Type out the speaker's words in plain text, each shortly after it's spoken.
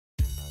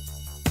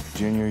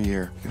junior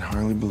year. I can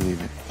hardly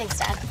believe it. Thanks,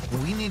 Dad.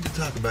 We need to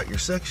talk about your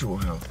sexual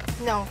health.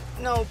 No,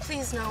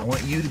 please no. I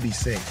want you to be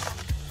safe.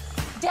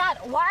 Dad,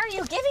 why are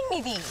you giving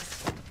me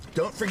these?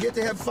 Don't forget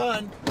to have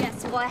fun.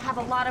 Yes, well, I have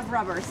a lot of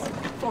rubbers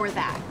for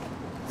that,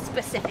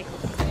 specifically.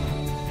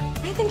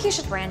 I think you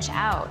should branch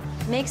out.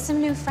 Make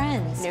some new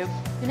friends. Nope.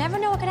 You never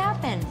know what could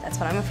happen. That's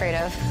what I'm afraid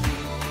of.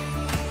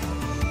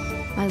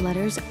 My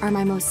letters are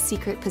my most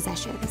secret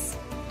possessions.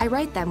 I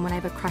write them when I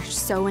have a crush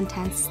so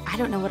intense, I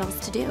don't know what else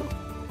to do.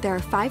 There are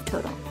 5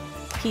 total.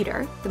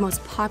 Peter, the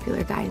most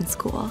popular guy in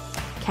school,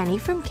 Kenny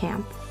from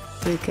camp,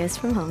 Lucas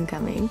from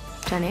homecoming,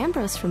 John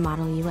Ambrose from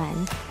Model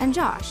UN, and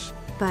Josh,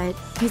 but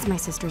he's my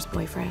sister's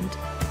boyfriend.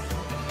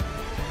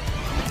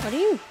 What are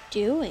you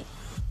doing?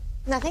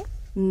 Nothing.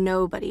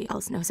 Nobody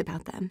else knows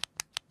about them.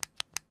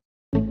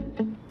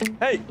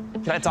 Hey,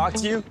 can I talk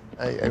to you?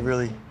 I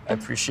really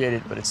appreciate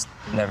it, but it's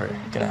never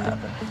gonna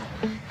happen.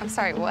 I'm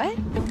sorry, what?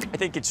 I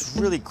think it's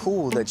really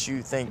cool that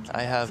you think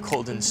I have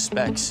golden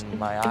specks in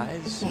my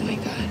eyes. Oh my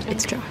God,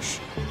 it's Josh.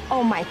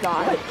 Oh my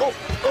God. Oh,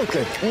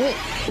 okay.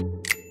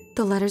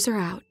 The letters are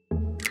out.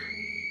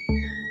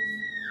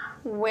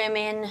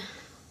 Women.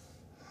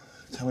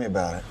 Tell me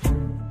about it.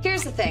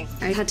 Here's the thing.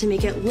 I had to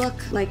make it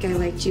look like I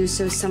liked you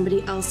so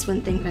somebody else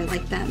wouldn't think I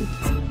liked them.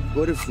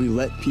 What if we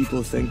let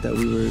people think that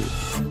we were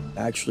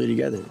actually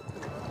together?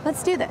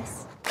 Let's do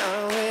this.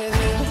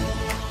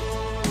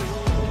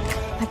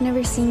 I've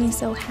never seen you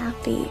so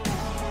happy.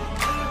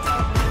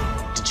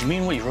 Did you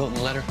mean what you wrote in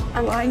the letter?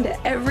 I'm lying to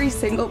every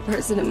single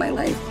person in my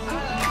life.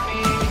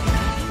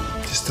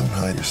 Just don't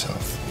hide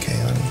yourself, okay,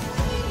 honey?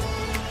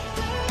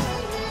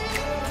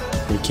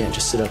 You can't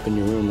just sit up in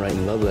your room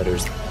writing love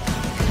letters.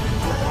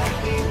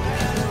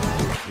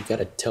 You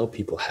gotta tell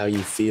people how you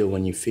feel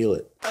when you feel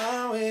it.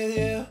 I'm with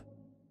you.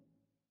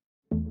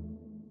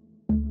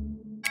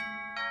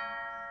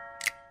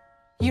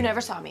 You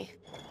never saw me.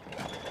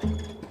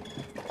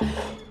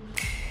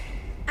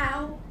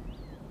 Ow,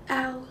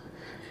 ow,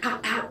 ow,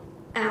 ow,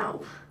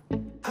 ow.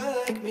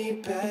 I like me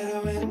better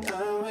when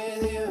I'm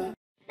with you.